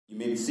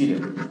may be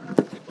seated.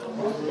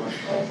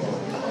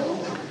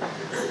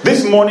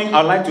 This morning,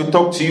 I'd like to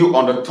talk to you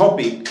on the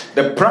topic,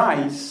 the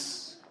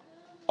price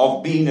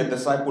of being a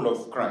disciple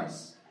of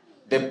Christ.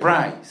 The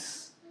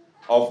price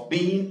of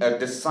being a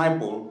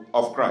disciple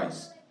of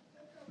Christ.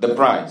 The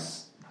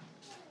price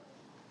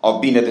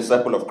of being a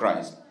disciple of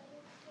Christ.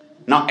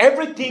 Now,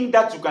 everything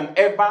that you can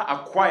ever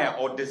acquire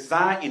or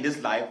desire in this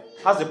life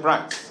has a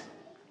price.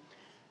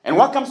 And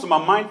what comes to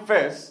my mind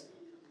first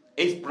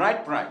is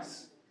bride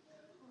price.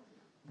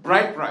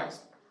 Bride price.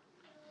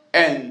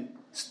 And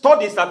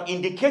studies have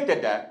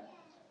indicated that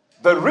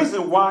the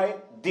reason why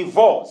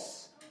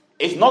divorce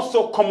is not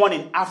so common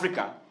in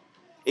Africa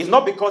is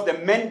not because the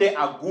men there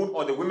are good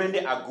or the women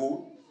there are good.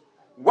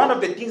 One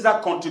of the things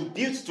that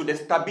contributes to the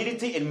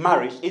stability in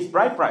marriage is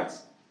bride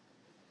price.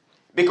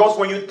 Because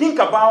when you think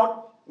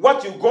about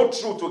what you go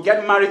through to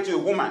get married to a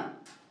woman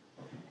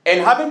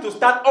and having to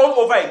start all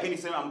over again, you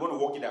say, I'm going to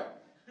work it out.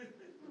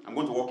 I'm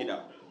going to work it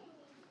out.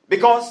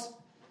 Because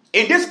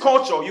in this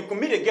culture, you can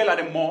meet a girl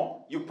at the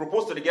mall, you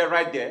propose to the girl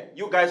right there,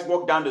 you guys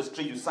walk down the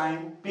street, you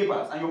sign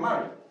papers, and you're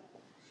married.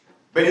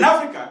 But in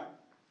Africa,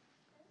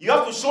 you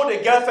have to show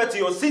the girl first to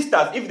your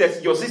sisters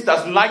if your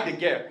sisters like the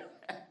girl.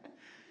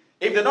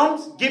 If they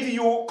don't give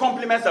you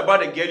compliments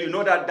about the girl, you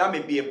know that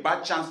may be a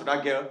bad chance for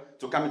that girl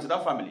to come into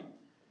that family.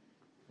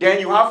 Then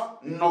you have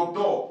knock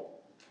door,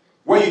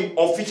 where you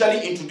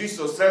officially introduce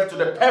yourself to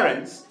the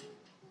parents.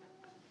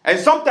 And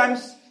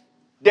sometimes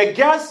the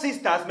girl's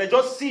sisters may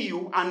just see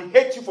you and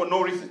hate you for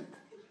no reason.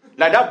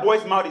 Like that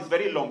boy's mouth is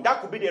very long.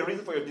 That could be the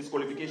reason for your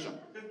disqualification.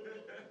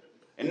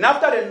 And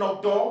after the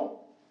knock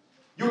door,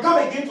 you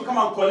come again to come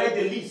and collect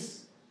the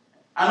lease.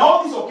 And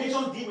all these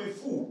occasions deal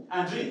with food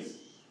and drinks.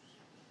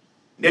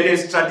 Then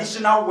there's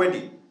traditional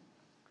wedding.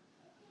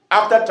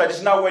 After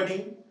traditional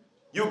wedding,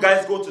 you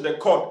guys go to the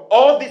court.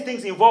 All these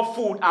things involve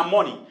food and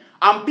money.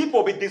 And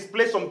people will be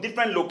displaced from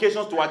different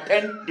locations to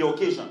attend the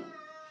occasion.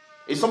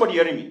 Is somebody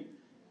hearing me?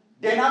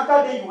 Then after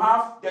that, you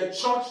have the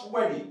church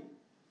wedding.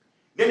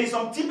 Then in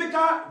some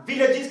typical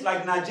villages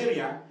like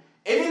Nigeria,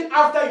 even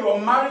after you are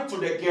married to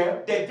the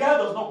girl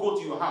does not go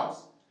to your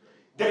house.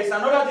 There is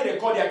another thing they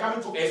call, they are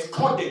coming to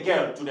escort the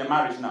girl to the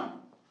marriage now.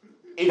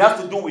 It has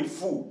to do with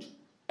food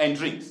and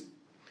drinks.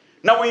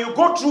 Now when you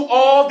go through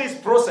all this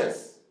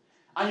process,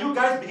 and you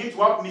guys begin to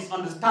have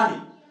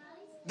misunderstanding,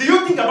 do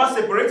you think about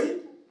separating?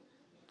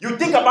 You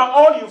think about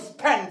all you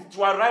spent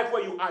to arrive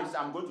where you are. You say,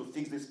 I'm going to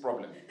fix this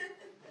problem.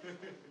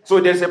 So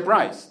there's a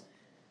price.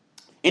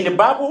 In the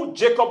Bible,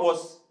 Jacob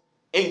was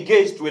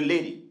engaged to a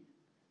lady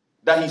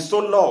that he so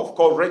loved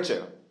called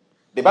Rachel.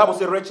 The Bible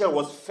says Rachel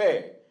was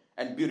fair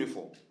and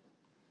beautiful.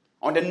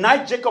 On the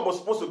night Jacob was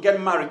supposed to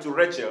get married to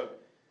Rachel,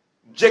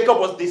 Jacob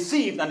was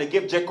deceived and they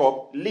gave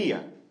Jacob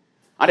Leah.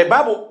 And the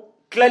Bible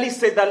clearly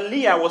says that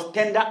Leah was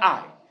tender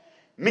eye,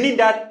 meaning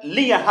that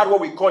Leah had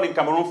what we call in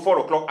Cameroon 4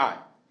 o'clock eye.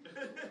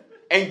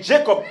 And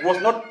Jacob was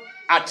not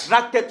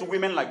attracted to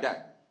women like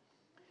that.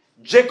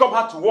 Jacob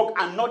had to work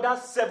another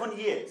 7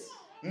 years,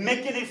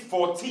 making it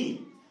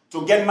 14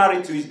 to get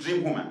married to his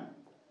dream woman.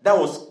 That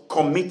was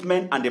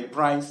commitment and the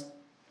price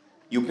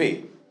you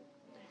pay.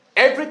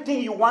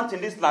 Everything you want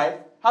in this life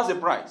has a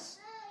price.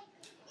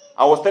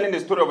 I was telling the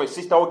story of a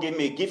sister who gave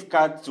me a gift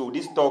card to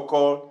this store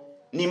called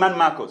Neiman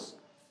Marcus.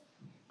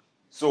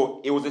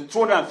 So it was a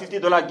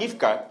 $250 gift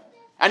card.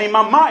 And in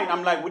my mind,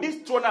 I'm like, with this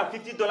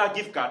 $250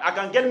 gift card, I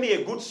can get me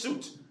a good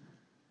suit.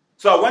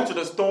 So I went to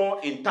the store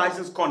in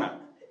Tyson's Corner.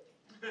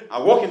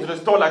 I walked into the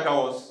store like I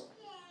was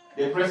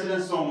the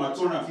president's son with my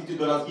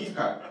 $250 gift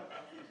card.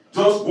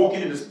 Just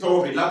walking in the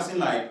store, relaxing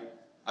like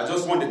I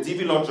just won the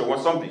TV lottery or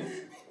something.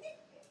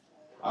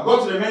 I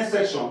got to the men's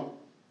section.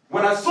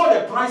 When I saw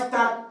the price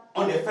tag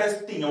on the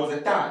first thing, there was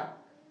a tag.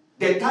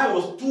 The tag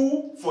was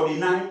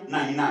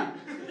 $249.99.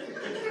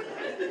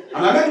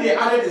 And I maybe they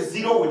added a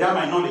zero without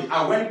my knowledge.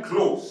 I went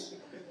close.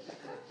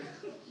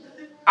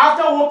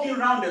 After walking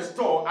around the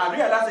store, I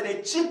realized that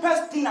the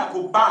cheapest thing I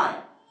could buy,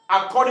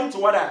 according to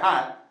what I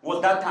had,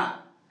 was that tag.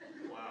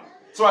 Wow.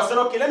 So I said,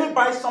 okay, let me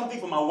buy something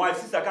for my wife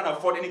since I can't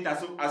afford anything.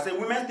 So I said,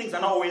 women's things are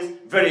not always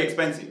very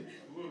expensive.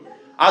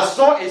 I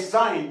saw a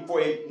sign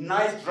for a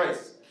nice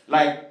dress,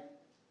 like a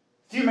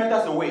few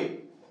meters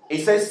away.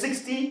 It says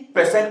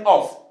 60%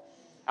 off.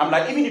 I'm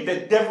like, even if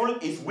the devil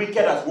is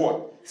wicked as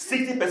what,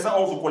 60%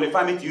 off will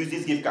qualify me to use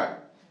this gift card.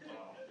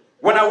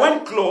 When I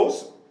went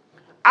close,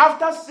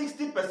 after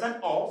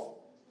 60% off,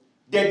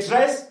 the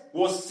dress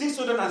was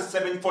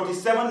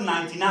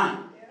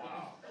 $647.99.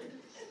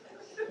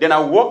 Then I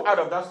walked out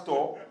of that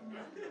store.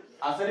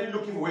 I started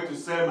looking for a way to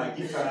sell my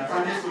gift card and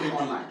finally sold it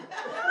online.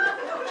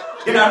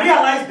 Then I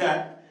realized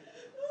that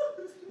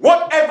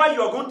whatever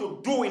you are going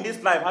to do in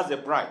this life has a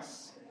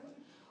price.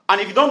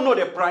 And if you don't know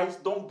the price,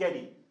 don't get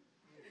it.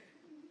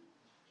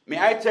 May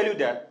I tell you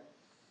that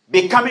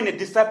becoming a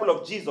disciple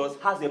of Jesus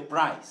has a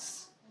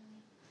price.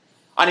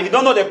 And if you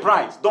don't know the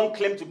price, don't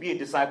claim to be a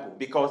disciple,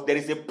 because there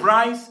is a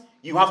price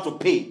you have to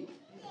pay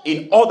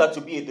in order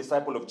to be a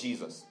disciple of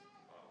Jesus.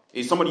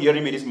 Is somebody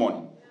hearing me this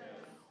morning?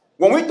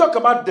 When we talk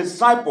about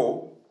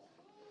disciple,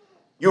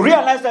 you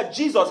realize that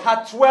Jesus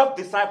had 12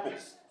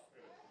 disciples.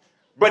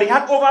 But he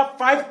had over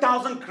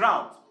 5,000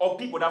 crowds of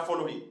people that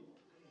followed him.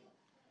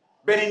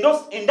 But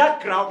in that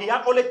crowd, he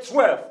had only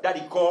 12 that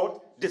he called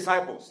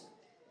disciples.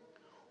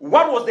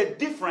 What was the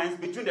difference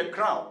between the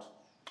crowd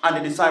and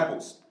the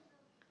disciples?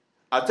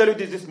 I'll tell you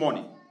this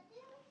morning.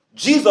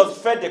 Jesus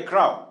fed the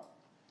crowd.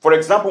 For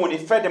example, when he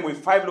fed them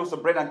with 5 loaves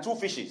of bread and 2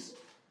 fishes,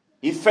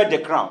 he fed the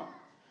crowd.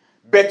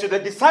 But to the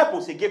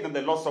disciples, he gave them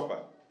the Lord's Supper.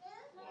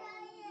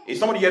 Is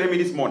somebody hearing me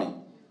this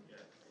morning?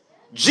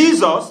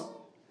 Jesus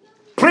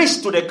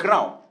preached to the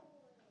crowd,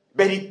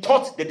 but he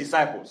taught the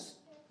disciples.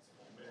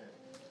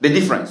 The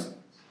difference.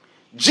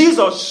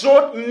 Jesus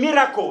showed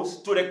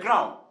miracles to the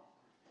crowd,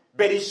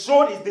 but he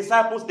showed his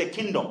disciples the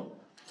kingdom.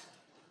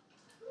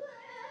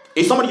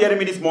 Is somebody hearing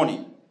me this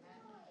morning?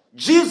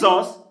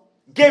 Jesus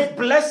gave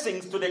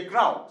blessings to the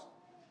crowd,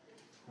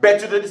 but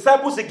to the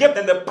disciples, he gave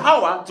them the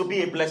power to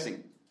be a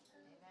blessing.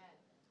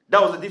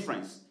 That was the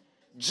difference.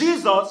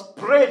 Jesus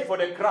prayed for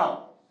the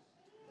crowd,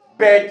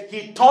 but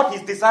he taught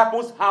his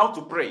disciples how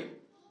to pray.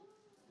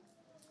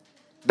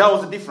 That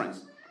was the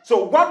difference.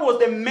 So what was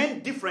the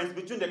main difference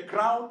between the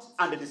crowd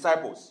and the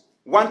disciples?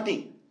 One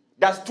thing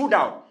that stood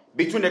out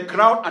between the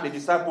crowd and the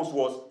disciples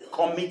was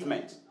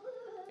commitment.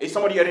 Is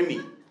somebody hearing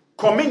me?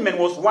 Commitment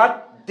was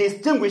what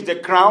distinguished the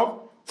crowd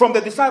from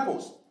the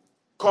disciples.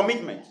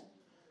 Commitment.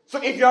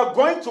 So if you are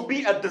going to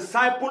be a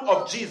disciple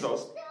of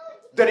Jesus,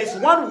 there is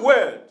one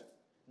word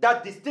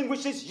that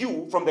distinguishes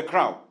you from the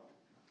crowd.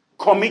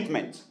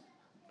 Commitment.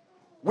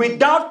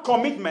 Without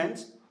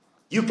commitment,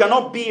 you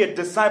cannot be a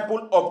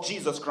disciple of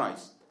Jesus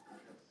Christ.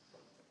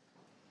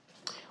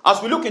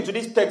 As we look into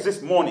this text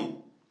this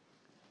morning,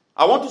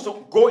 I want us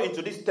to go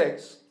into this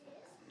text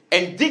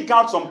and dig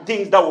out some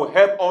things that will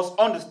help us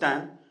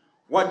understand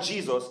what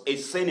Jesus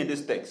is saying in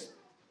this text.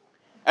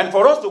 And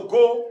for us to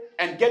go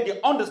and get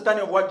the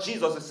understanding of what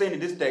Jesus is saying in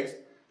this text,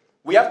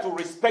 we have to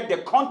respect the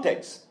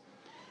context.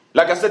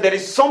 Like I said, there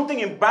is something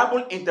in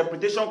Bible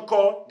interpretation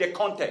called the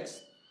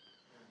context.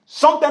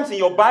 Sometimes in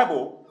your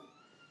Bible,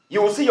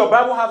 you will see your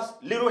Bible has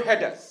little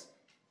headers.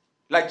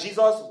 Like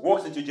Jesus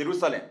walks into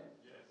Jerusalem.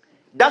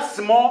 That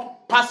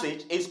small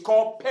passage is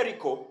called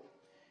pericope.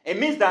 It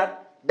means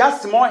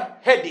that small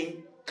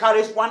heading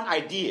carries one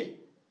idea.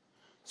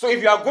 So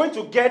if you are going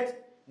to get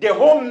the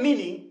whole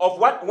meaning of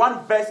what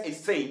one verse is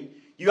saying,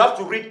 you have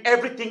to read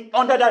everything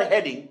under that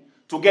heading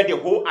to get the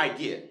whole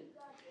idea.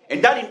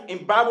 And that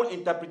in Bible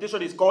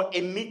interpretation is called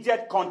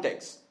immediate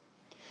context.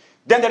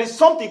 Then there is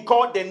something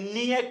called the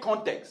near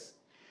context.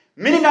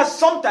 Meaning that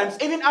sometimes,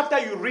 even after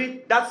you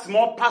read that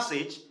small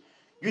passage,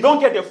 you don't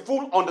get the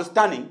full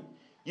understanding.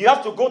 You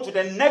have to go to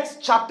the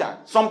next chapter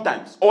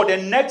sometimes, or the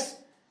next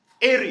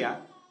area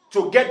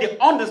to get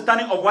the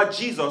understanding of what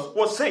Jesus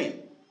was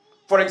saying.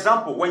 For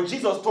example, when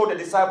Jesus told the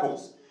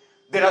disciples,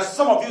 there are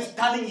some of you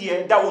standing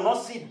here that will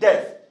not see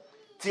death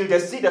till they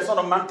see the Son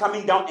of Man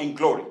coming down in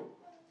glory.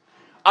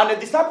 And the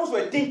disciples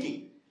were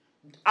thinking,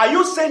 are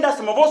you saying that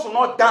some of us will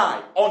not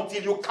die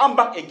until you come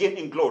back again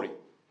in glory?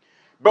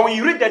 But when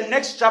you read the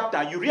next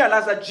chapter, you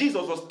realize that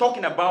Jesus was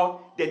talking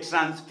about the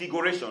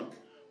transfiguration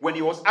when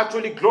he was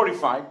actually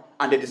glorified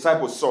and the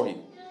disciples saw him.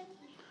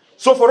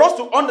 So for us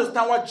to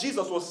understand what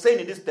Jesus was saying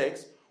in this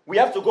text, we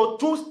have to go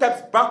 2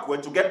 steps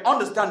backward to get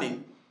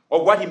understanding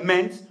of what he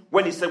meant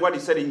when he said what he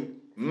said in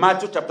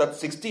Matthew chapter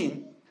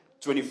 16,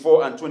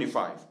 24 and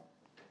 25.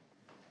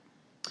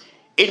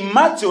 In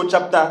Matthew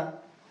chapter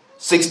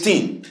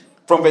 16,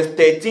 from verse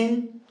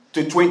 13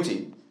 to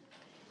 20,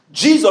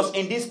 Jesus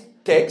in this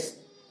text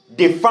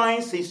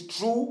defines his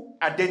true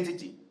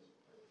identity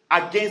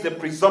against the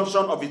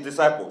presumption of his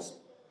disciples.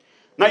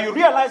 Now you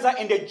realize that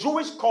in the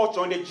Jewish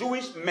culture, in the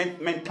Jewish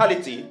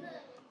mentality,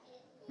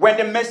 when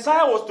the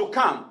Messiah was to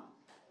come,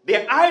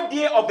 the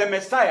idea of the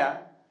Messiah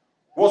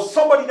was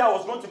somebody that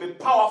was going to be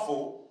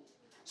powerful,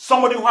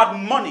 somebody who had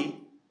money,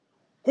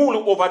 who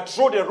will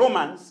overthrow the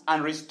Romans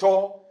and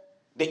restore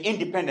the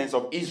independence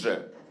of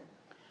Israel.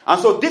 And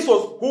so this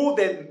was who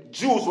the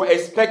Jews were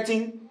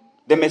expecting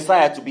the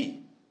Messiah to be.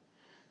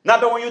 Now,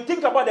 but when you think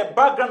about the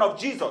background of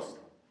Jesus,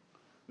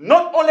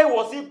 not only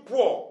was he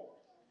poor,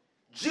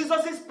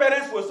 Jesus'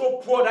 parents were so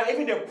poor that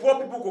even the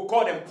poor people could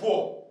call them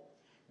poor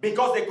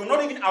because they could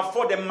not even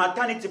afford the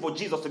maternity for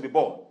Jesus to be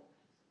born.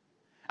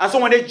 And so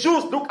when the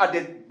Jews look at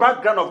the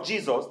background of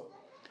Jesus,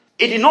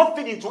 it did not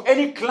fit into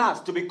any class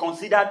to be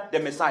considered the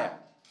Messiah.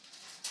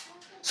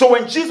 So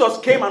when Jesus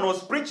came and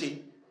was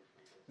preaching,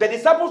 the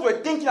disciples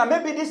were thinking that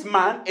maybe this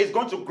man is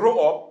going to grow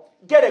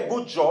up, get a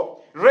good job,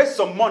 raise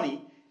some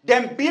money,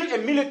 then build a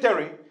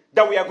military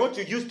that we are going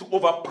to use to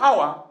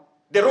overpower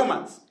the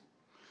Romans.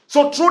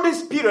 So through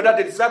this period that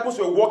the disciples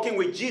were working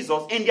with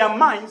Jesus, in their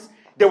minds,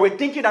 they were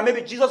thinking that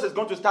maybe Jesus is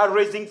going to start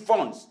raising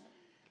funds.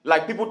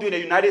 Like people do in the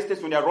United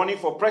States when they are running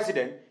for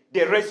president,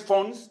 they raise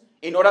funds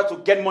in order to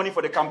get money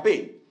for the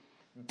campaign.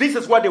 This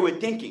is what they were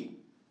thinking.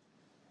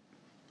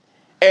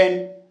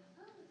 And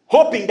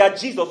hoping that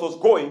Jesus was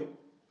going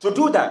to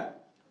do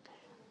that.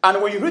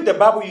 And when you read the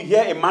Bible, you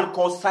hear a man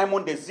called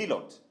Simon the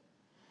Zealot.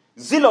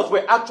 Zealots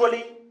were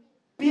actually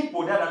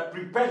people that had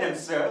prepared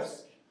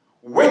themselves,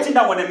 waiting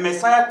that when the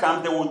Messiah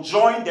comes, they will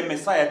join the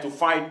Messiah to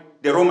fight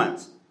the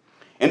Romans.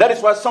 And that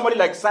is why somebody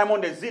like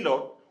Simon the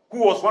Zealot,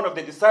 who was one of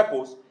the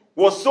disciples,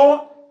 was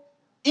so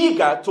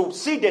eager to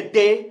see the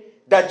day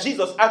that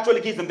Jesus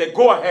actually gives them the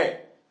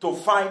go-ahead to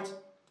fight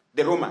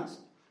the Romans.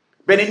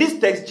 But in this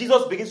text,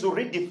 Jesus begins to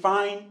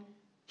redefine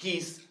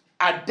his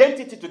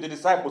identity to the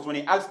disciples when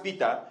he asks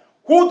Peter,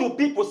 who do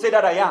people say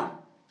that I am?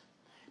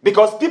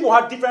 Because people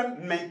had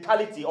different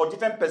mentality or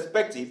different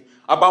perspective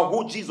about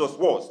who Jesus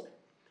was.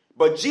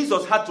 But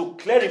Jesus had to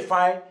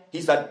clarify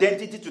his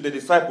identity to the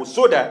disciples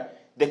so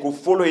that they could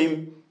follow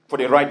him for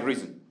the right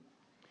reason.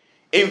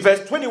 In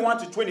verse 21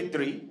 to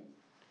 23,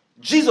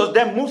 Jesus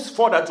then moves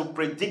further to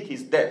predict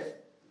his death.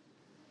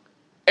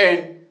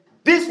 And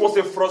this was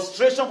a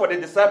frustration for the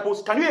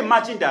disciples. Can you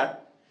imagine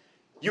that?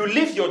 You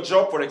leave your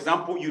job, for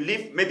example, you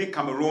leave maybe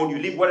Cameroon, you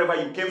leave wherever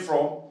you came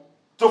from,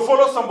 to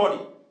follow somebody,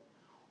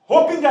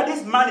 hoping that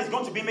this man is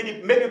going to be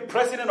maybe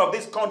president of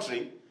this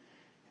country.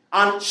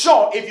 And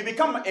sure, if you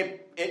become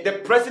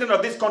the president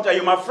of this country,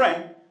 you're my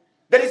friend,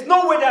 there is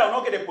no way that I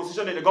will not get a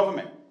position in the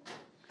government.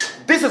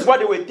 This is what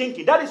they were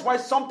thinking. That is why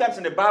sometimes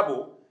in the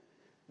Bible,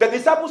 the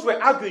disciples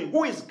were arguing,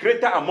 who is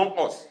greater among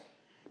us?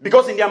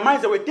 Because in their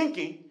minds they were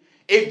thinking,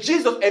 if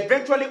Jesus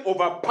eventually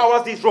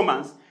overpowers these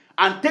Romans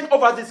and take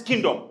over this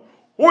kingdom,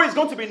 who is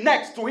going to be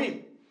next to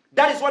him?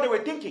 That is what they were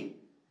thinking.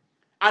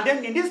 And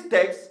then in this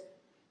text,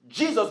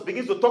 Jesus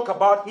begins to talk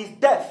about his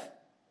death,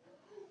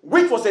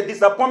 which was a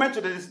disappointment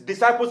to the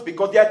disciples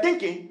because they are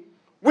thinking,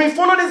 we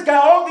followed this guy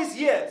all these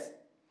years,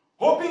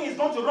 hoping he's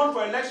going to run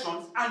for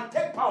elections and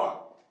take power.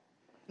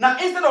 Now,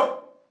 instead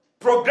of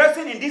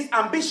progressing in this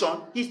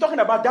ambition, he's talking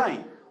about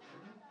dying.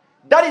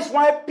 That is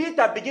why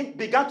Peter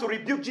began to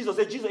rebuke Jesus.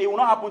 Say, Jesus, it will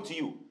not happen to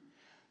you.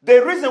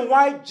 The reason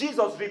why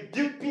Jesus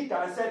rebuked Peter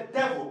and said,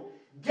 devil,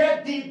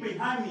 get thee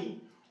behind me,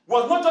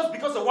 was not just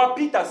because of what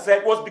Peter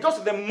said, was because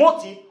of the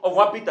motive of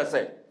what Peter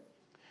said.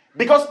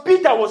 Because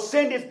Peter was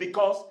saying this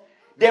because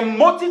the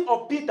motive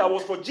of Peter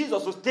was for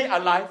Jesus to stay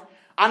alive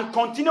and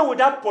continue with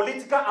that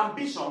political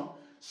ambition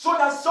so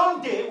that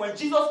someday when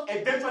Jesus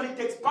eventually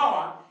takes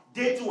power,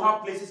 they too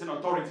have places in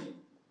authority.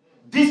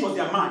 This was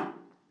their mind.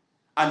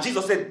 And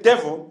Jesus said,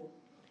 devil,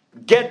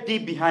 get thee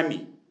behind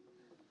me.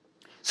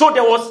 So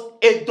there was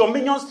a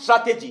dominion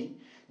strategy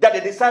that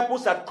the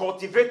disciples had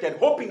cultivated,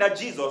 hoping that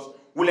Jesus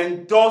will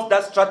endorse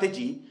that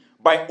strategy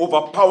by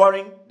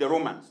overpowering the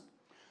Romans.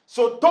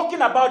 So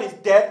talking about his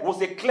death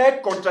was a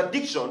clear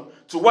contradiction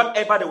to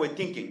whatever they were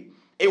thinking.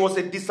 It was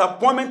a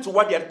disappointment to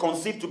what they had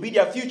conceived to be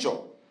their future.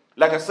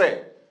 Like I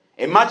said,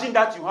 imagine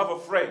that you have a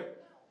friend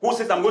who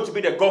says, I'm going to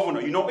be the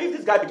governor. You know, if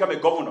this guy becomes a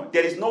governor,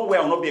 there is no way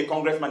I will not be a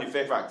congressman in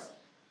Fairfax.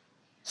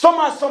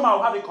 Somehow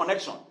I'll have a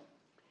connection.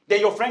 Then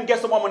your friend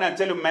gets some money and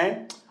tell you,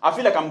 man, I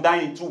feel like I'm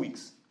dying in 2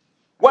 weeks.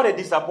 What a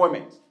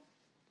disappointment.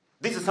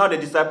 This is how the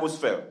disciples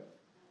felt.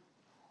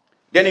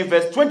 Then in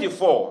verse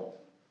 24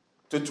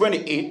 to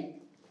 28,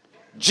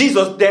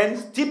 Jesus then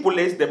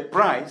stipulates the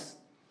price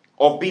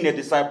of being a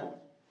disciple.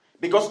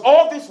 Because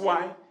all this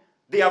while,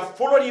 they have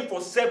followed him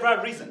for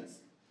several reasons.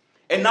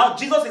 And now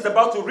Jesus is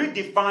about to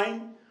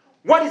redefine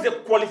what is the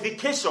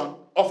qualification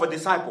of a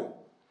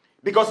disciple.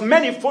 Because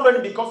many followed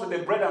him because of the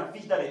bread and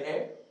fish that they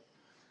ate.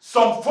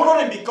 Some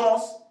followed him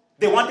because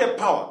they wanted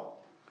power.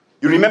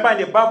 You remember in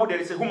the Bible there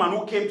is a woman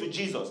who came to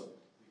Jesus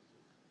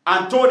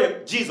and told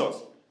him, Jesus,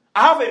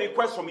 I have a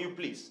request from you,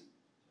 please.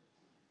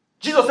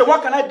 Jesus said,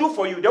 what can I do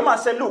for you? The woman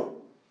said,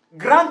 look,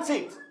 grant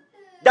it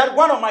that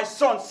one of my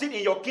sons sit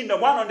in your kingdom,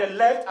 one on the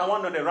left and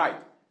one on the right.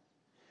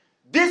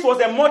 This was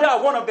the mother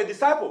of one of the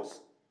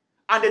disciples.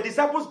 And the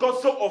disciples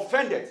got so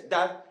offended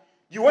that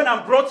you went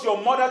and brought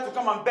your mother to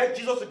come and beg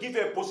Jesus to give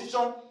you a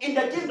position in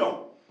the kingdom.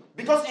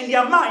 Because in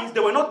their minds,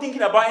 they were not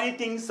thinking about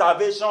anything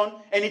salvation,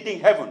 anything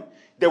heaven.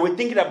 They were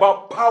thinking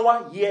about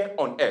power here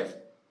on earth.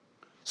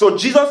 So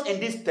Jesus in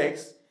this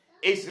text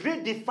is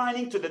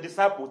redefining to the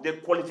disciples the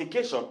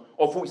qualification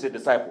of who is a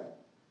disciple.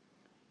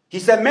 He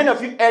said, many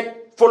of you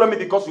follow me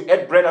because you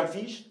ate bread and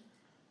fish.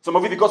 Some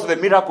of you because of the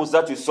miracles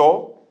that you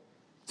saw.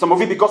 Some of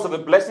you because of the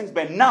blessings.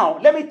 But now,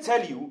 let me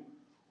tell you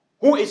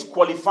who is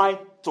qualified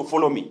to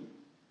follow me.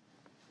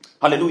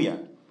 Hallelujah.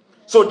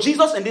 So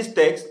Jesus in this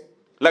text,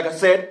 like I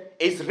said,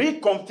 is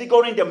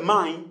reconfiguring the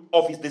mind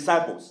of his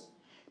disciples.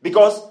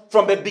 Because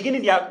from the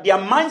beginning, their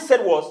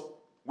mindset was,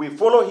 we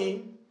follow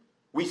him,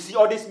 we see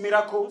all these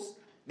miracles,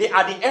 then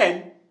at the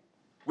end,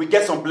 we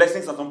get some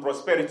blessings and some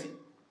prosperity.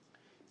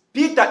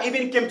 Peter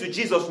even came to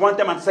Jesus one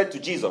time and said to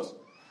Jesus,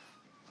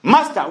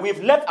 Master,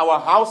 we've left our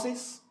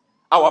houses,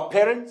 our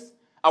parents,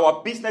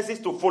 our businesses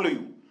to follow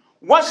you.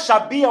 What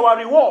shall be our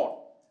reward?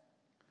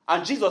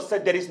 And Jesus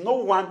said, there is no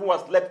one who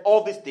has left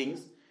all these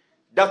things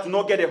that will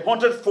not get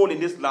 100-fold in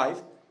this life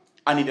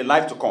and in the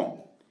life to come.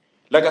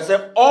 Like I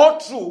said, all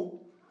through,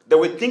 they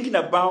were thinking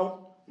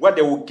about what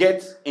they will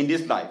get in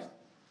this life.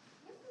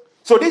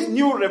 So this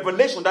new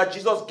revelation that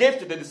Jesus gave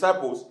to the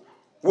disciples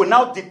will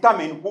now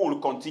determine who will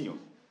continue.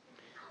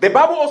 The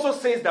Bible also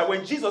says that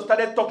when Jesus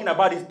started talking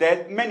about his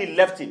death, many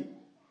left him.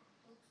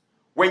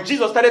 When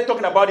Jesus started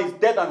talking about his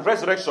death and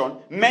resurrection,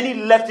 many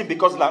left him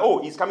because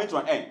he's coming to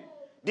an end.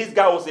 This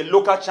guy was a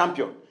local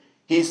champion.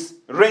 his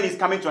reign is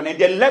coming to an end.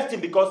 They left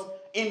him because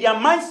in their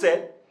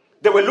mindset,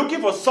 they were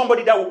looking for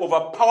somebody that would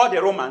overpower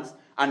the Romans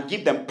and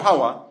give them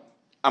power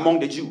among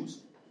the Jews.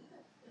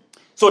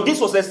 So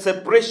this was a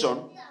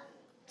separation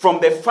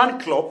from the fan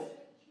club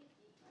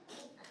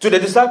to the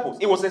disciples.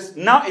 It was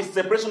now a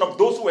separation of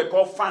those who were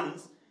called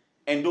fans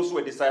and those who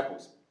were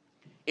disciples.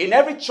 In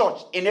every church,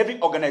 in every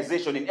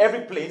organization, in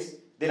every place,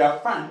 there are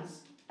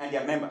fans and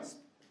their members.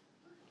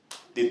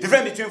 The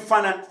difference between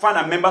fan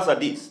and members are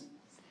this.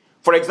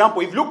 For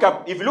example, if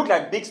you look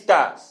like big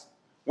stars,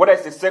 whether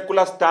it's a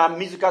secular star,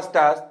 musical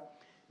stars,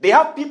 they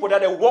have people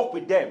that they work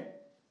with them.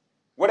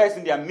 Whether it's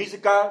in their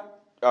musical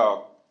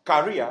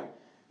career,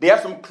 they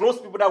have some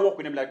close people that work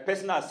with them, like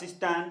personal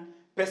assistant,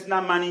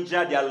 personal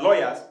manager, they are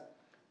lawyers.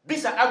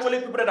 These are actually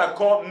people that are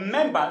called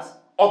members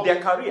of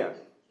their career.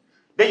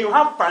 Then you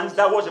have fans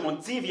that watch them on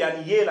TV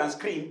and yell and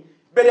scream,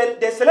 but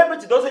the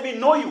celebrity doesn't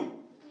even know you.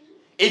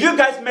 If you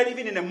guys met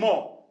even in a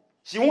mall,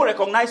 she won't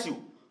recognize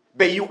you,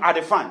 but you are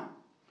the fan.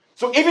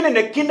 So even in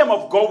the kingdom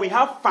of God, we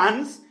have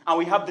fans and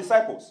we have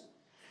disciples.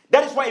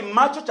 That is why in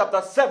Matthew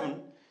chapter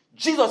 7,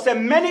 Jesus said,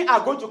 many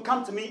are going to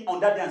come to me on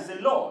that day and say,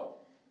 Lord,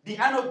 did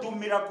I not do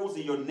miracles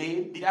in your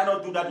name? Did I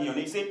not do that in your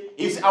name?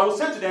 He said, I will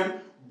say to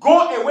them,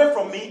 go away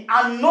from me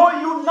and know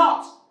you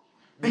not.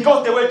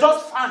 Because they were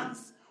just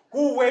fans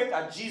who waved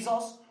at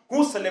Jesus,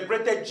 who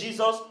celebrated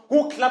Jesus,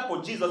 who clapped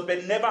for Jesus,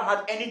 but never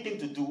had anything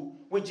to do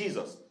with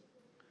Jesus.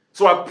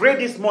 So I pray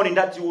this morning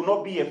that you will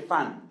not be a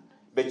fan,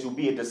 but you'll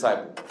be a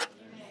disciple.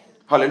 Amen.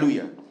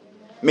 Hallelujah.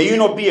 May you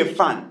not be a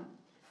fan.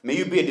 May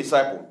you be a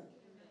disciple.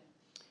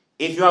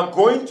 If you are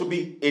going to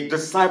be a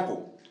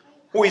disciple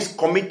who is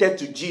committed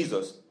to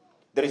Jesus,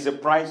 there is a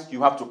price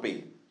you have to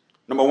pay.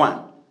 Number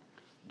one,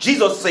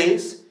 Jesus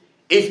says,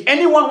 if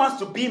anyone wants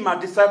to be my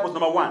disciples,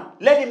 number one,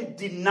 let him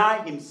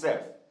deny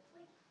himself.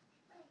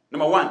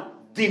 Number one,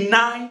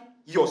 deny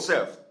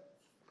yourself.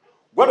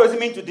 What does it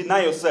mean to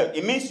deny yourself?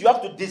 It means you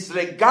have to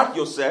disregard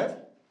yourself,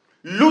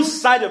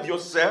 lose sight of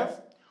yourself,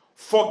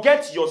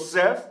 forget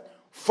yourself,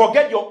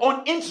 forget your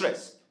own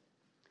interests.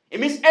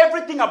 It means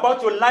everything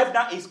about your life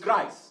now is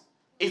Christ.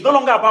 It's no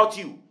longer about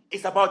you.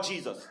 It's about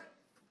Jesus.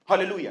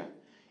 Hallelujah.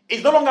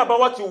 It's no longer about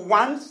what you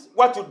want,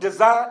 what you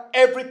desire.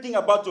 Everything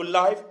about your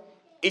life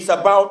is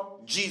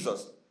about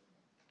Jesus.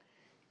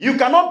 You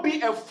cannot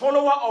be a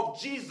follower of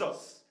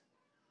Jesus.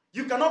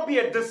 You cannot be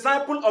a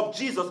disciple of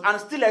Jesus and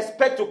still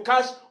expect to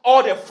catch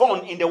all the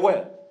fun in the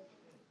world.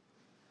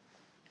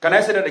 Can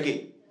I say that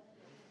again?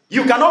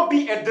 You cannot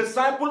be a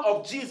disciple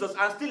of Jesus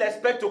and still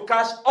expect to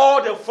catch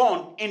all the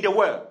fun in the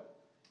world.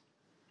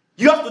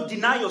 You have to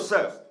deny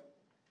yourself.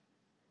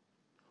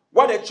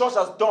 What the church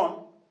has done,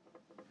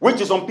 which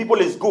to some people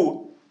is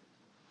good,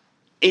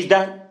 is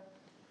that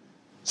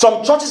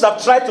some churches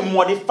have tried to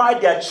modify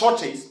their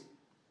churches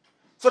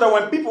so that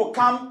when people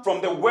come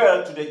from the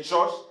world to the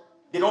church,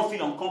 they don't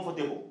feel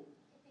uncomfortable.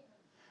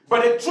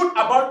 But the truth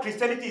about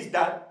Christianity is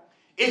that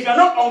if you're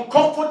not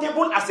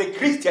uncomfortable as a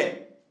Christian,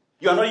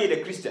 you are not yet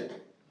a Christian.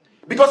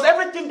 Because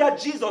everything that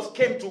Jesus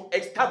came to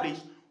establish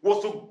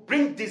was to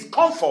bring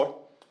discomfort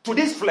to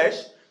this flesh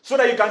so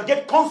that you can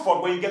get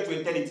comfort when you get to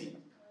eternity.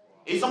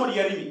 Is somebody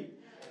hearing me?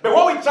 But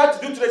what we try to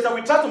do today is that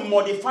we try to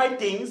modify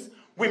things.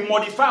 We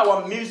modify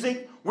our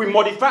music. We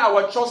modify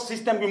our church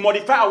system. We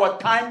modify our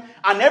time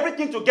and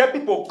everything to get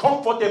people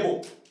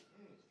comfortable.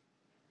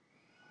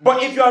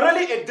 But if you are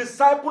really a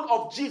disciple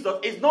of Jesus,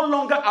 it's no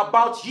longer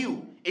about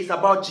you. It's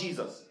about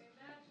Jesus.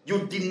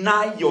 You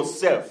deny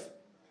yourself.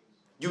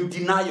 You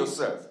deny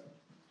yourself.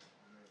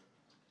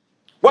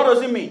 What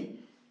does it mean?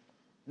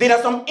 There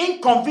are some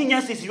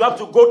inconveniences you have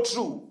to go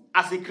through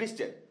as a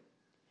Christian.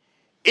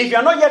 If you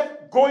are not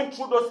yet going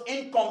through those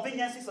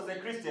inconveniences as a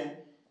Christian,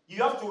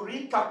 you have to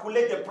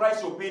recalculate the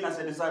price you're paying as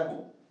a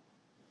disciple.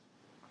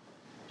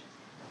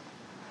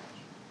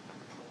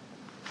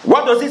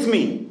 What does this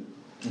mean?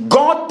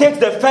 God takes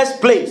the first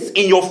place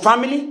in your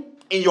family,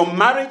 in your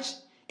marriage,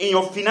 in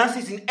your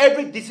finances, in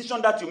every decision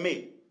that you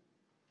make.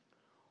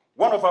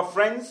 One of our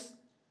friends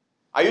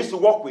I used to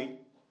work with,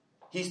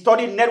 he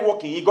studied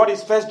networking. He got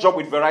his first job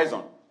with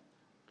Verizon.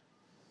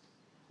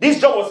 This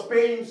job was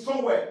paying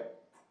so well.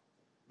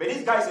 But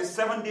this guy is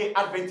a 7-day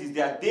Adventist.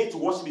 Their day to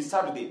worship is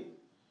Saturday.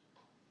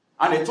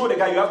 And they told the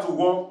guy, you have to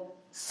work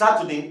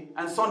Saturday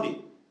and Sunday.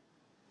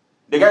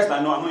 The guy's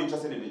like, no, I'm not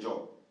interested in the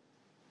job.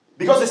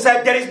 Because he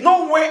said, there is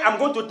no way I'm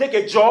going to take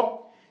a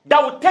job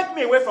that will take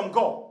me away from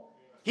God.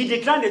 He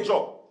declined the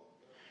job.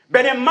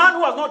 But a man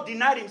who has not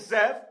denied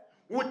himself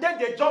will take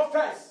the job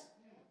first.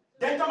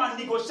 Then come and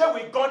negotiate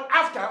with God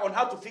after on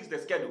how to fix the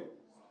schedule.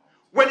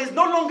 When it's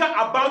no longer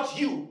about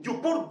you, you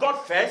put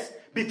God first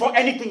before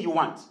anything you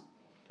want.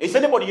 Is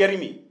anybody hearing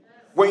me?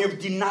 When you've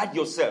denied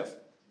yourself.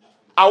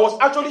 I was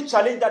actually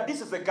challenged that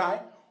this is a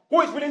guy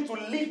who is willing to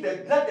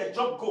let the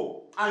job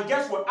go. And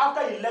guess what?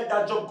 After he let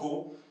that job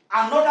go,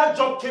 another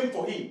job came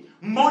for him.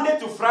 Monday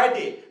to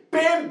Friday.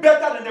 Paying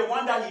better than the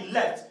one that he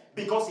left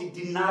because he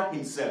denied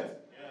himself.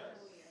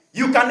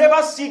 You can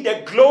never see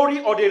the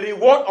glory or the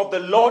reward of the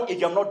Lord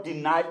if you have not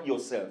denied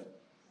yourself.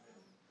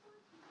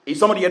 Is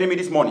somebody hearing me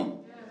this morning?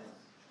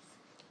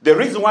 The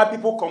reason why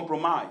people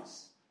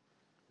compromise,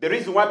 the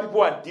reason why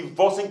people are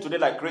divorcing today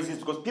like crazy is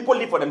because people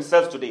live for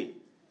themselves today.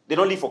 They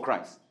don't live for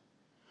Christ.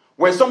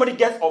 When somebody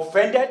gets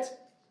offended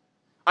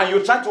and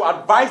you're trying to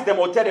advise them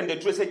or tell them the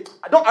truth, say,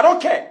 I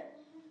don't care.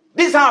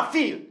 This is how I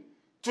feel.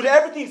 Today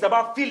everything is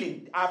about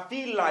feeling. I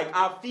feel like.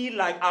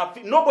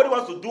 Nobody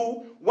wants to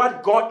do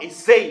what God is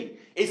saying.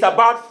 It's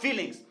about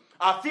feelings.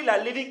 I feel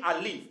like living, I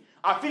live.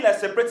 I feel like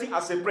separating, I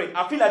separate.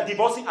 I feel like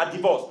divorcing, I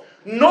divorce.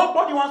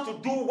 Nobody wants to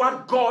do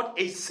what God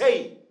is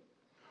saying.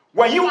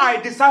 When you are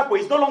a disciple,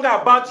 it's no longer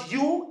about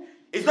you.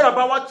 It's not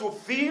about what you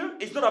feel.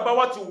 It's not about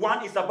what you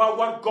want. It's about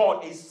what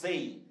God is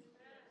saying.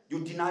 You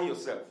deny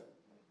yourself.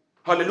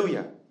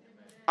 Hallelujah.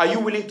 Are you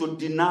willing to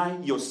deny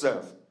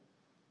yourself?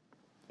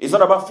 It's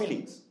not about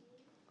feelings.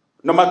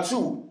 Number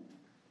 2,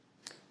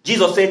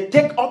 Jesus said,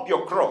 take up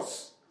your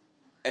cross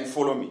and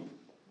follow me.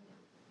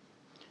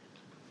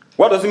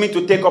 What does it mean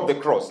to take up the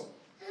cross?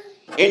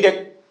 In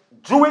the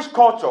Jewish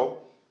culture,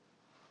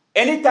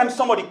 anytime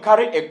somebody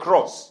carried a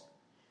cross,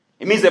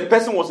 it means the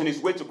person was on his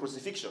way to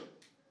crucifixion.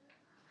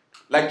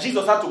 Like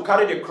Jesus had to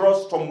carry the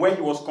cross from where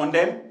he was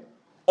condemned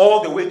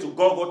all the way to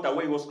Golgotha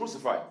where he was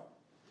crucified.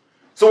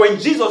 So when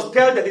Jesus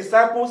tells the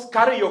disciples,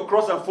 carry your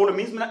cross and follow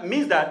me,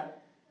 means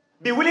that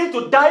be willing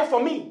to die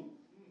for me.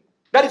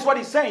 That is what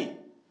he's saying.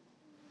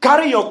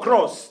 Carry your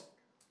cross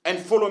and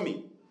follow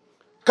me.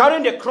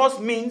 Carrying the cross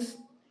means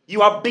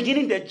you are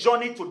beginning the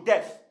journey to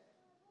death.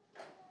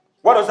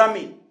 What does that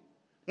mean?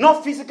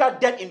 Not physical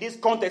death in this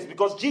context,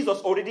 because Jesus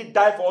already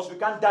died for us. We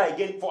can't die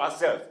again for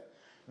ourselves.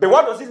 But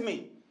what does this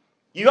mean?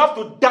 You have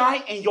to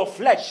die in your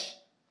flesh.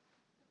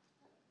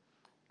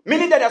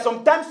 Meaning that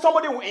sometimes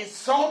somebody will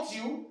insult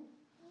you,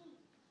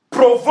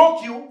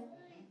 provoke you,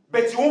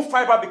 but you won't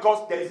fight back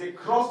because there is a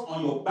cross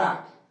on your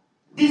back.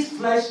 This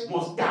flesh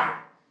must die.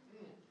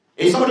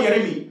 Is somebody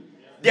hearing me?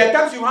 There are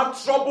times you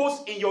have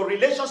troubles in your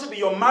relationship, in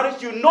your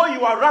marriage. You know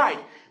you are right,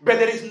 but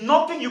there is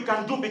nothing you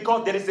can do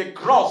because there is a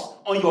cross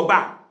on your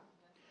back.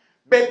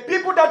 But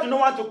people that do not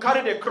want to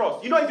carry the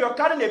cross, if you're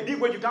carrying a big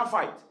weight, you can't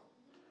fight.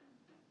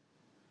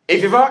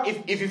 If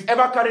you've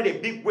ever carried a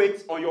big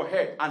weight on your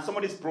head and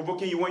somebody is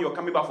provoking you when you're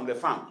coming back from the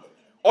farm,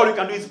 all you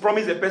can do is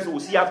promise the person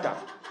will see after.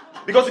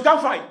 Because you can't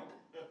fight.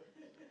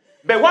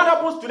 But what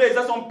happens today is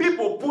that some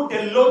people put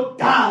the load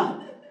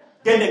down,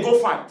 then they go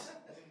fight.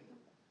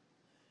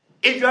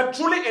 If you are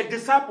truly a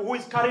disciple who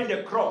is carrying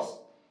the cross,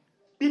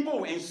 people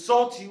will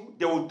insult you,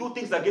 they will do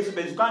things against you,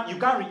 but you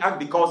can't react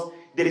because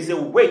there is a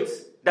weight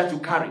that you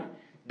carry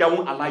that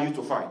won't allow you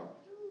to fight.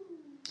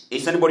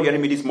 Is anybody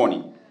hearing me this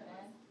morning?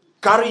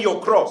 Carry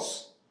your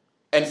cross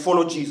and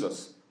follow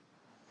Jesus.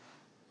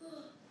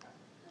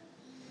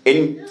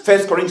 In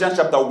 1 Corinthians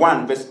chapter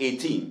 1, verse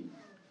 18,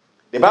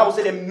 the Bible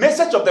says the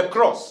message of the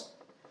cross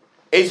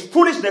is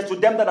foolishness to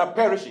them that are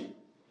perishing,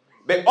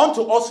 but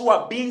unto us who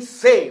are being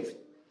saved,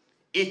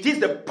 it is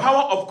the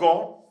power of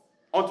God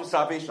unto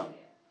salvation.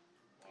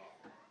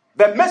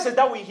 The message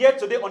that we hear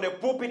today on the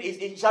pulpit is,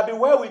 it shall be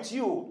well with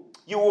you.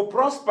 You will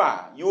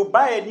prosper. You will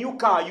buy a new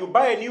car. You will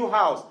buy a new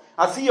house.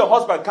 I see your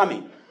husband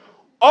coming.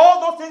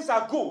 All those things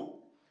are good.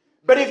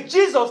 But if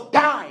Jesus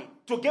died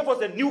to give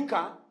us a new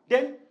car,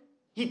 then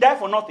he died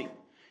for nothing.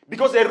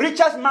 Because the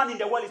richest man in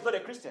the world is not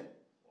a Christian.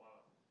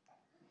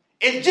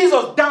 If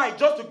Jesus died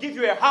just to give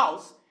you a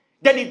house,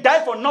 then he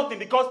died for nothing,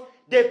 because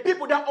the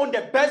people that own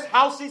the best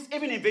houses,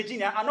 even in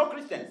Virginia, are not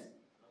Christians.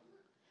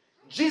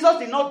 Jesus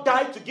did not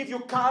die to give you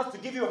cars, to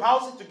give you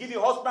houses, to give you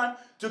a husband,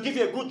 to give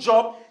you a good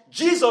job.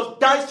 Jesus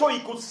died so he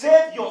could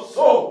save your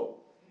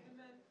soul.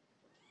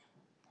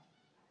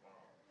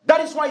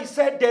 That is why he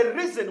said, the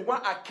reason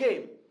why I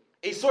came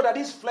is so that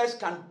this flesh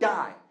can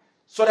die,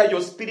 so that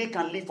your spirit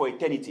can live for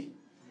eternity.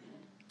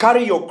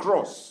 Carry your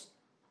cross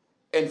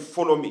and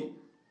follow me.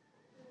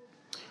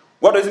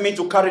 What does it mean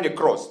to carry the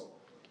cross?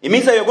 It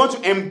means that you're going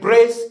to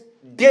embrace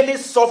daily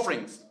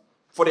sufferings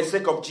for the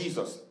sake of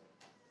Jesus.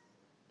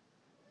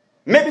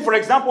 Maybe, for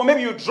example,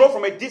 you drove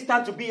from a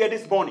distance to be here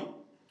this morning.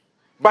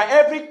 By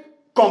every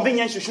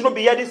convenience, you should not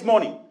be here this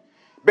morning.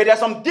 But there are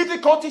some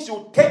difficulties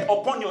you take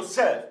upon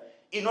yourself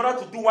in order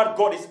to do what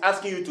God is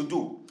asking you to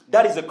do.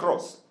 That is the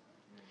cross.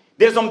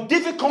 There are some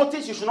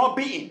difficulties you should not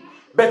be in.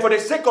 But for the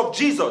sake of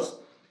Jesus,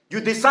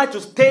 you decide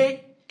to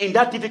stay in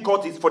that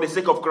difficulties for the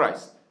sake of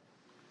Christ.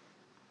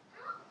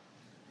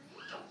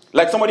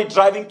 Like somebody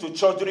driving to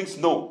church during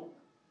snow.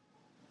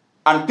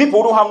 And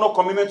people who have no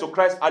commitment to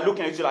Christ are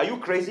looking at you like, are you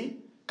crazy?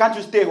 Can't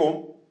you stay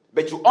home?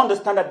 But you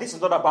understand that this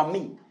is not about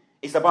me.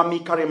 It's about me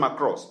carrying my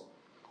cross.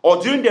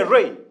 Or during the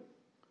rain.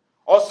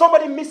 Or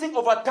somebody missing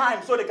over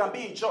time so they can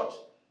be in church.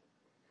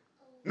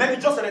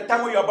 Maybe just at the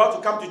time when you're about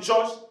to come to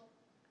church,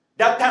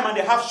 that time and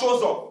a half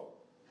shows up.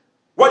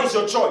 What is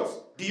your choice?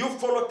 Do you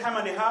follow time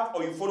and a half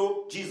or you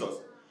follow Jesus?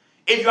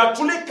 If you are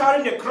truly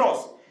carrying the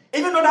cross,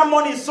 even though that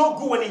money is so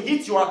good when it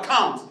hits your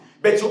account,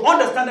 but you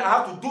understand that I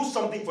have to do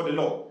something for the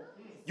Lord.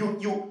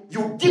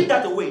 You give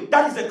that away.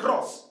 That is the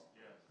cross.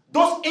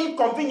 Those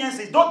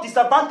inconveniences, those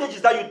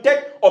disadvantages that you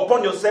take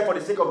upon yourself for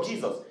the sake of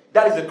Jesus,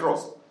 that is the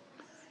cross.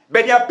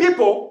 But there are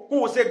people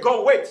who will say,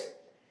 God, wait.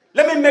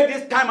 Let me make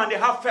this time and a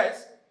half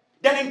first.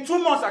 Then in 2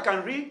 months, I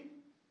can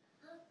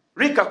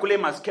recalculate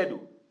my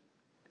schedule.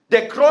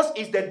 The cross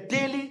is the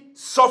daily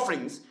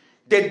sufferings,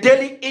 the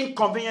daily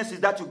inconveniences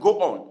that you go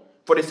on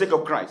for the sake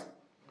of Christ.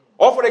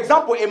 Or for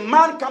example, a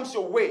man comes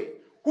your way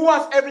who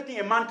has everything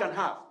a man can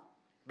have,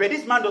 but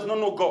this man does not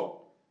know God.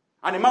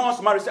 And a man wants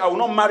to marry, say, I will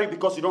not marry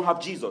because you don't have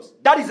Jesus.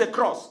 That is a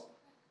cross.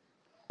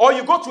 Or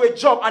you go to a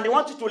job and they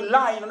want you to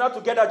lie in order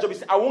to get that job. You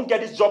say, I won't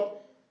get this job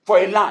for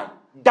a lie.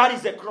 That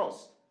is a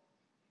cross.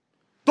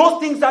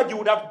 Those things that you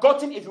would have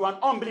gotten if you were an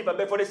unbeliever,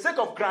 but for the sake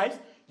of Christ,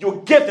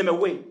 you gave them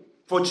away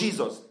for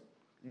Jesus.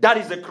 That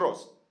is a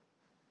cross.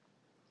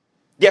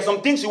 There are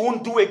some things you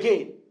won't do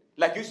again,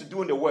 like you used to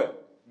do in the world.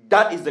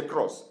 That is the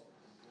cross.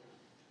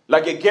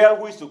 Like a girl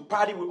who used to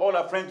party with all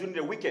her friends during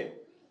the weekend,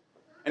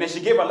 and then she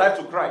gave her life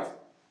to Christ.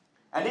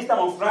 And this time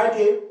on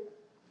Friday,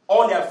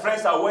 all their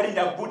friends are wearing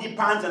their booty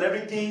pants and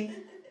everything,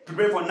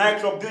 preparing for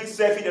nightclub, doing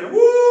selfie, and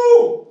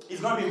woo!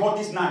 It's going to be hot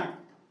this night.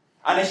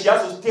 And then she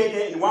has to stay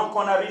there in one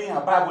corner reading her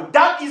Bible.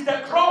 That is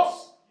the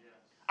cross.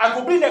 I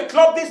could be in the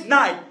club this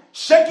night,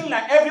 shaking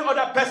like every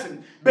other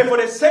person, but for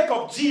the sake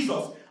of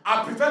Jesus,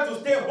 I prefer to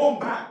stay home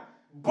back,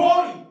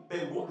 boring,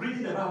 but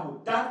reading the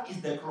Bible. That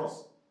is the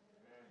cross.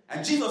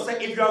 And Jesus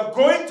said, if you are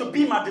going to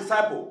be my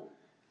disciple,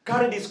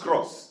 carry this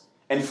cross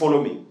and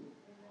follow me.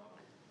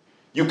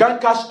 You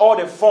can't catch all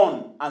the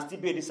fun and still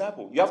be a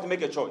disciple. You have to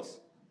make a choice.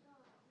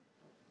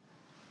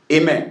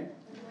 Amen.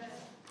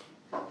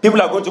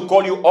 People are going to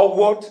call you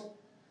awkward,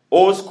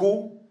 old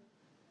school,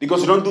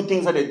 because you don't do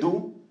things that they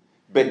do,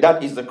 but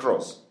that is the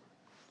cross.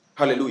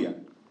 Hallelujah.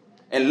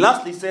 And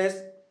lastly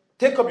says,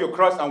 take up your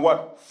cross and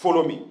what?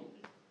 Follow me.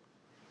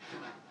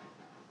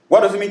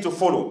 What does it mean to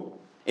follow?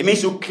 It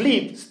means you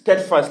cleave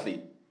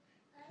steadfastly.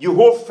 You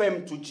hold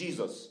firm to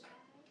Jesus.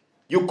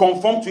 You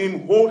conform to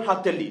him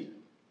wholeheartedly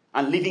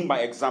and living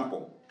by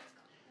example.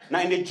 Now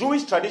in the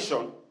Jewish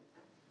tradition,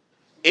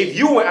 if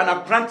you were an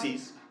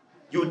apprentice,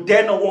 you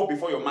dare not walk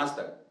before your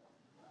master.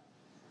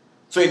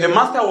 So if the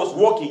master was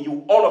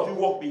walking, all of you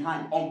walk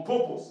behind on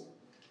purpose.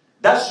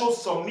 That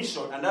shows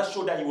submission, and that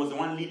showed that he was the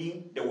one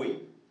leading the way.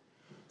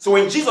 So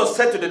when Jesus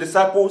said to the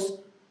disciples,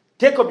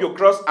 take up your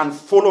cross and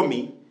follow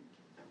me,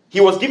 he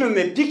was giving them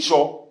a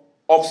picture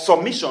of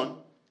submission,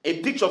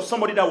 a picture of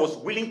somebody that was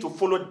willing to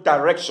follow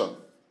direction.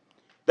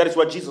 That is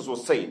what Jesus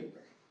was saying.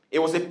 It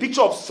was a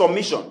picture of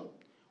submission.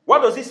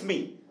 What does this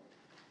mean?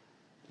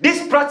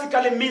 This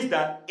practically means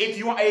that if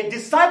you are a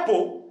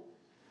disciple,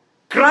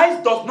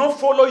 Christ does not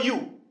follow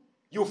you.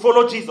 You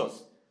follow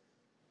Jesus.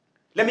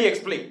 Let me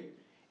explain.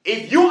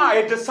 If you are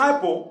a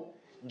disciple,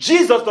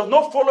 Jesus does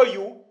not follow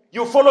you.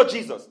 You follow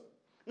Jesus.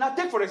 Now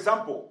take for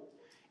example,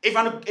 if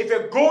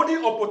a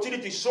golden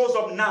opportunity shows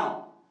up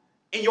now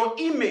in your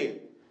email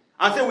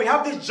and say, we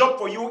have this job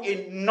for you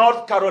in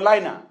North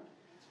Carolina.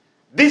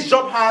 This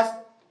job has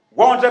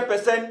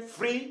 100%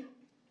 free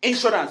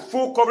insurance,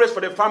 full coverage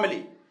for the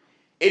family.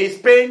 It is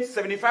paying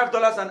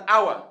 $75 an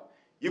hour.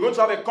 You're going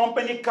to have a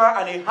company car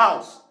and a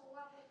house.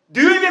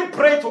 Do you even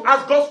pray to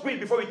ask God's will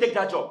before you take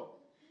that job?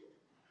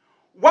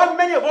 What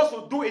many of us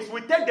will do is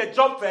we take the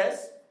job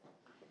first,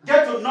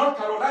 get to North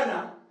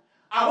Carolina,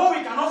 and when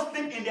we cannot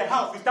sleep in the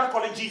house, we start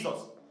calling Jesus.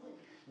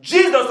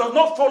 Jesus does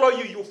not follow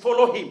you, you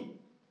follow him.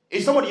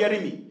 Is somebody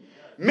hearing me?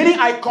 Meaning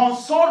I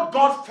consult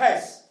God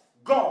first.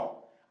 God,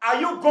 are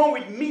you going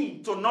with me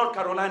to North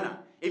Carolina?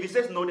 If he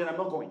says no, then I'm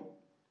not going.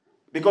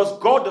 Because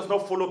God does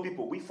not follow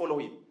people, we follow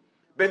him.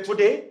 But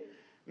today,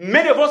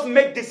 many of us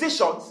make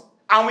decisions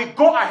and we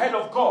go ahead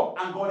of God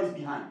and God is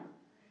behind.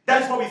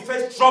 That's why we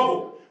face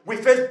trouble, we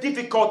face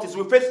difficulties,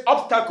 we face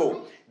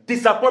obstacles,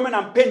 disappointment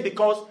and pain,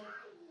 because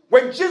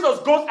when Jesus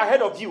goes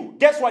ahead of you,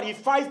 guess what? He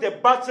fights the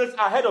battles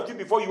ahead of you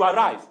before you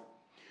arrive.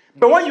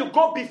 But when you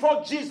go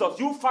before Jesus,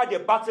 you fight the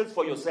battles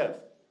for yourself.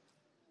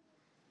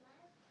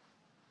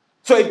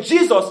 So if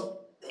Jesus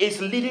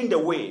is leading the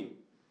way,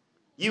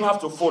 you have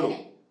to follow.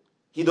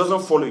 He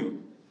doesn't follow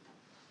you.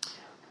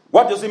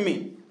 What does it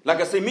mean? Like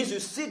I say, it means you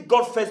seek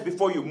God first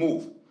before you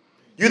move.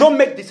 You don't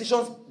make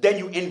decisions, then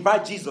you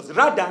invite Jesus.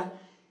 Rather,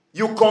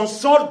 you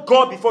consult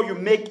God before you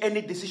make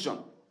any decision.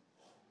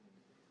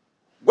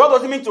 What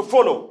does it mean to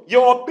follow?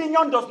 Your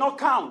opinion does not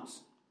count.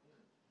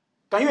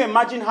 Can you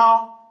imagine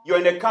how you're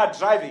in a car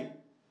driving?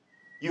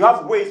 You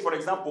have Waze, for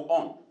example,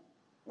 on.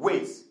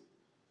 Waze.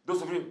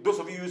 Those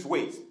of you use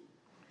Waze.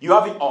 You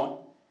have it on.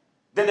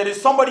 Then there is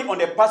somebody on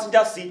the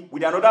passenger seat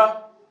with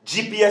another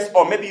GPS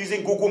or maybe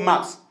using Google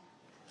Maps.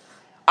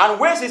 And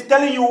Waze is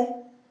telling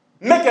you,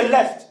 make a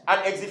left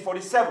at exit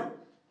 47.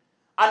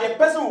 And the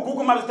person with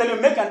Google Maps is telling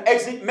you, make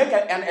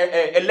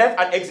a left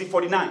at exit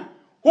 49.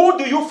 Who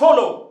do you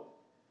follow?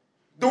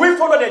 Do we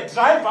follow the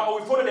driver or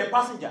we follow the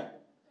passenger?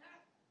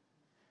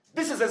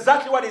 This is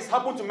exactly what is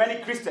happening to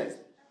many Christians.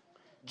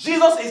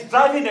 Jesus is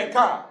driving the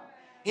car.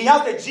 He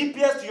has the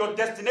GPS to your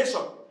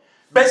destination.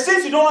 But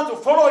since you don't want to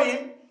follow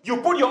him, you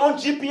put your own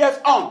GPS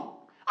on.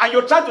 And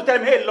you're trying to tell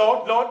him, hey,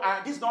 Lord,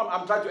 this is not,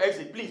 I'm trying to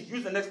exit. Please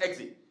use the next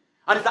exit.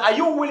 And it's like, are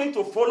you willing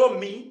to follow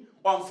me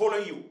or I'm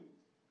following you?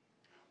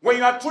 When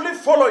you are truly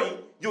following,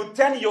 you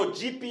turn your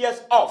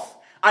GPS off.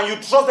 And you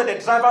trust that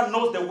the driver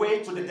knows the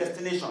way to the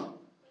destination.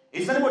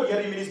 Is anybody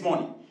hearing me this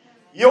morning?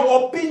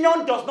 Your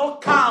opinion does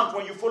not count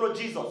when you follow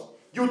Jesus.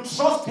 You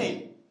trust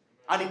him,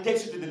 and he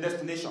takes you to the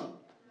destination.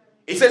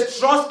 It says,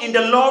 trust in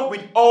the Lord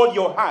with all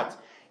your heart.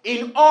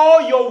 In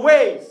all your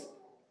ways,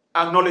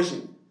 acknowledge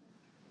him.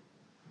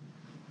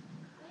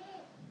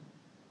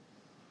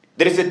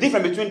 There is a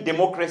difference between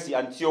democracy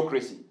and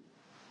theocracy.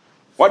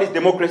 What is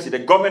democracy? The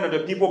government of the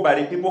people, by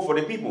the people, for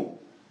the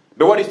people.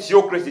 But what is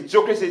theocracy?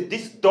 Theocracy is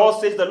this,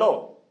 thus says the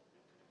Lord.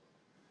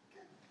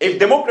 If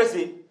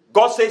democracy,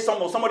 God says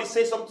something, or somebody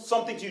says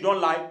something to you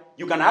don't like,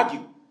 you can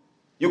argue.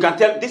 You can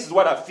tell, this is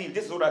what I feel,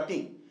 this is what I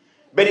think.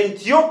 But in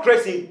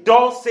theocracy,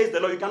 thus says the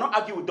Lord. You cannot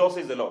argue with thus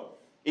says the Lord.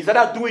 It's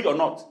either do it or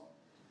not.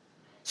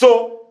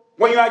 So,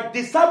 when you are a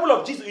disciple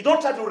of Jesus, you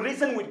don't try to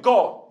reason with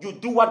God. You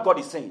do what God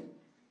is saying.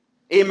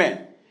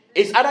 Amen.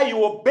 It's either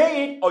you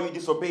obey it or you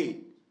disobey it.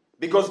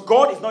 Because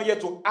God is not here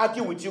to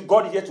argue with you.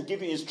 God is here to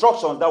give you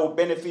instructions that will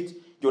benefit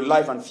your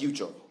life and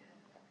future.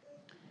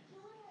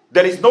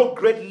 There is no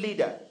great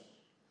leader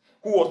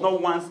who was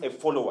not once a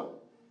follower.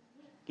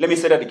 Let me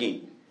say that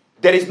again.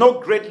 There is no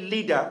great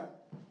leader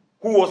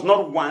who was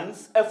not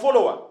once a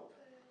follower.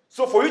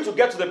 So for you to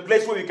get to the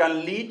place where you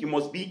can lead, you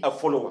must be a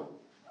follower.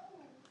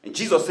 And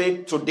Jesus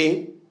said,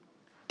 today,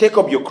 take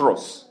up your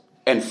cross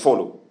and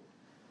follow.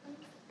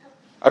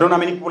 I don't know how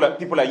many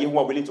people are here who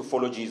are willing to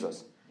follow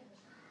Jesus.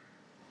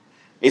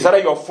 It's either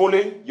you're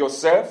following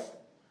yourself,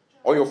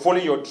 or you're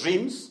following your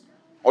dreams,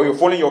 or you're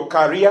following your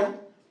career,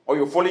 or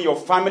you're following your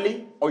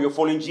family, or you're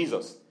following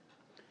Jesus.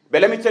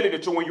 But let me tell you the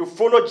truth. When you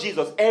follow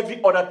Jesus,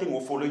 every other thing will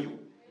follow you. Amen.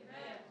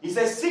 He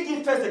says, seek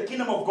ye first the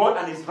kingdom of God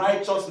and his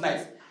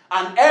righteousness,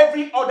 and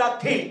every other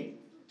thing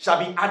shall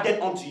be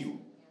added unto you.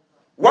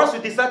 Once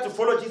you decide to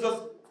follow Jesus,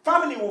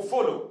 family will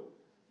follow,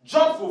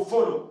 jobs will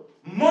follow,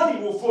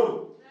 money will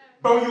follow.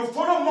 But when you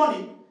follow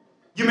money,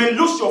 you may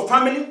lose your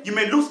family, you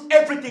may lose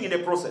everything in the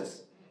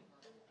process.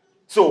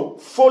 So,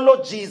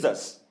 follow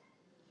Jesus.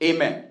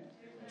 Amen.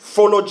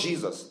 Follow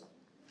Jesus.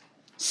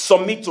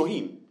 Submit to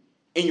him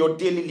in your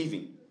daily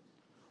living.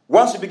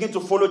 Once you begin to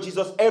follow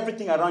Jesus,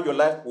 everything around your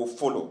life will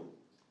follow.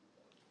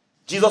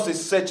 Jesus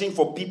is searching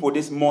for people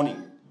this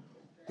morning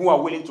who are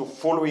willing to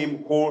follow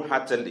him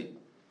wholeheartedly.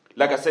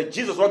 Like I said,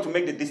 Jesus wants to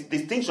make the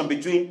distinction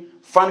between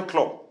fan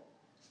club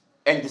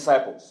and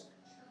disciples.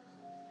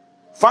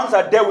 Fans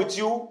are there with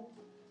you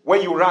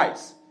when you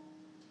rise.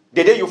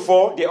 The day you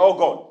fall, they're all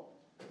gone.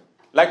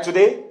 Like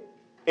today,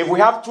 if we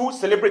have two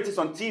celebrities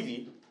on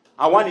TV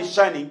and one is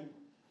shining,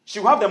 she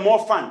will have the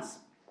more fans.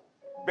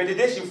 But the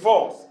day she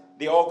falls,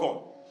 they're all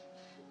gone.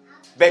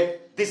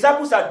 But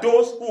disciples are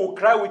those who will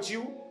cry with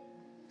you,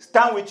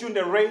 stand with you in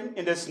the rain,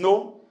 in the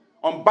snow,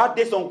 on bad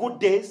days, on good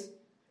days,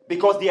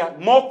 because they are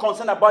more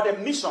concerned about the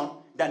mission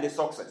than the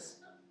success.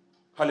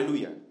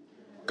 Hallelujah.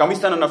 Can we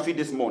stand on our feet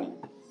this morning?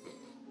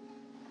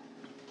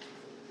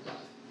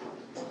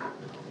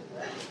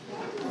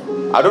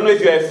 I don't know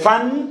if you're a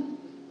fan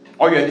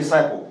or you're a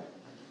disciple.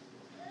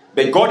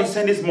 But God is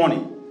saying this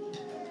morning,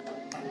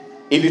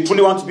 if you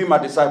truly want to be my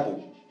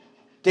disciple,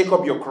 take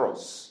up your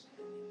cross.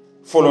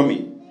 Follow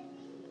me.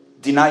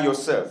 Deny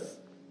yourself.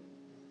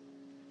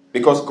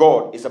 Because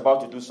God is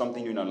about to do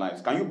something in your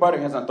lives. Can you bow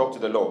your heads and talk to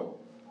the Lord?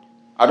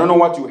 I don't know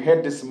what you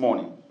heard this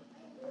morning.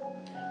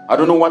 I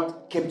don't know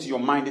what came to your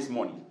mind this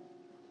morning.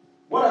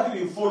 What have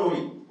you been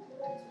following?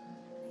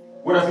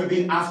 What have you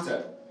been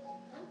after?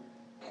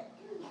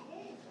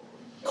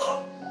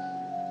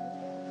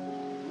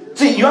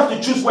 See, you have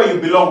to choose where you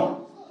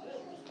belong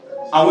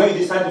and where you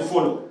decide to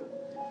follow.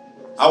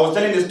 I was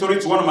telling the story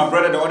to one of my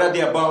brothers the other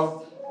day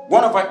about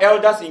one of our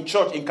elders in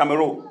church in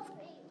Cameroon.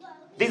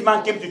 This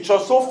man came to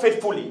church so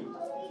faithfully,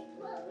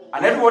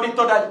 and everybody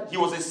thought that he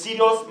was a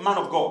serious man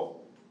of God.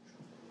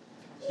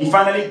 He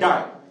finally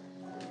died.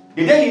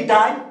 The day he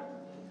died,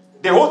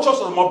 the whole church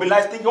was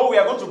mobilized, thinking, we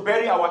are going to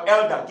bury our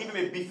elder, give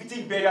him a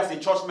befitting burial as a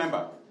church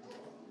member.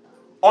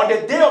 On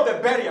the day of the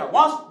burial,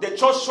 once the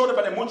church showed up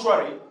at the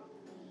mortuary,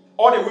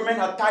 all the women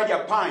had tied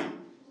their pine,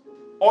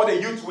 all the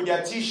youths with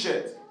their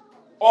t-shirts,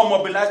 all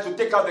mobilized to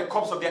take out the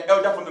corpse of their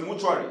elder from the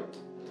mortuary.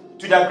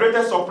 To their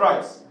greatest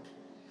surprise,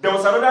 there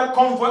was another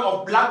convoy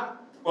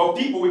of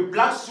people with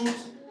black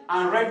suits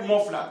and red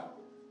muffler,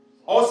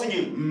 all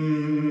singing.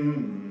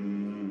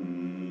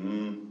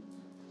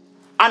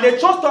 And the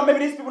church thought maybe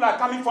these people are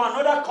coming for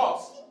another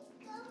cause.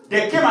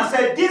 They came and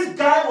said, this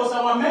guy was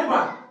our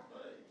member.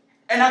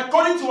 And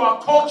according to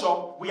our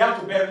culture, we have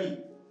to bury him.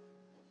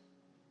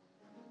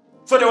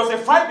 So there was a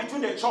fight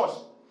between the church.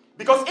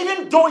 Because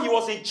even though he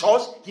was in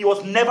church, he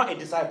was never a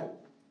disciple.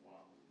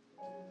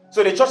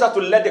 So the church had to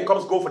let the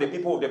corpse go for the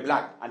people of the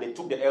black. And they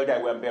took the elder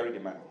away and buried the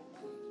man.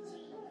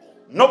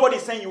 Nobody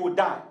is saying you will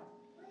die.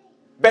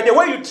 But the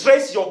way you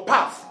trace your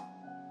path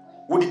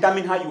will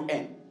determine how you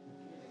end.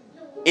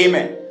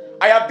 Amen.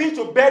 I have been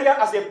to burial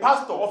as a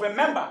pastor of a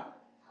member.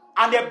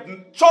 And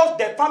the church,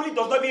 the family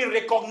does not even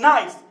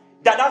recognize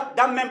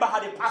that member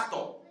had a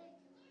pastor.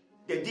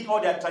 They did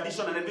all their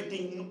tradition and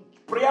everything.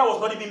 Prayer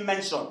was not even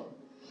mentioned.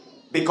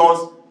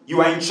 Because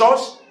you are in church,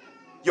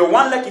 your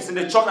one leg is in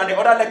the church and the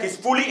other leg is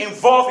fully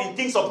involved in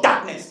things of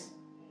darkness.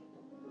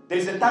 There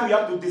is a time you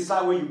have to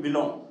decide where you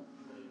belong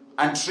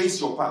and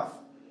trace your path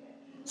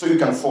so you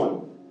can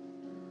follow.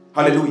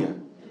 Hallelujah.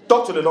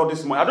 Talk to the Lord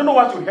this morning. I don't know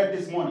what you heard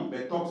this morning,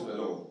 but talk to the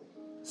Lord.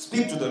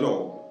 Speak to the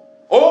Lord.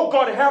 Oh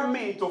God, help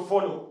me to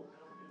follow.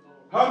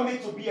 Help me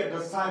to be a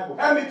disciple.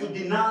 Help me to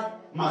deny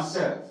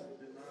myself.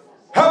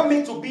 Help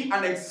me to be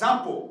an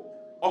example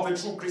of a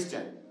true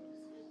Christian.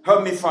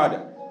 Help me,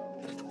 Father.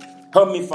 Help me, Father.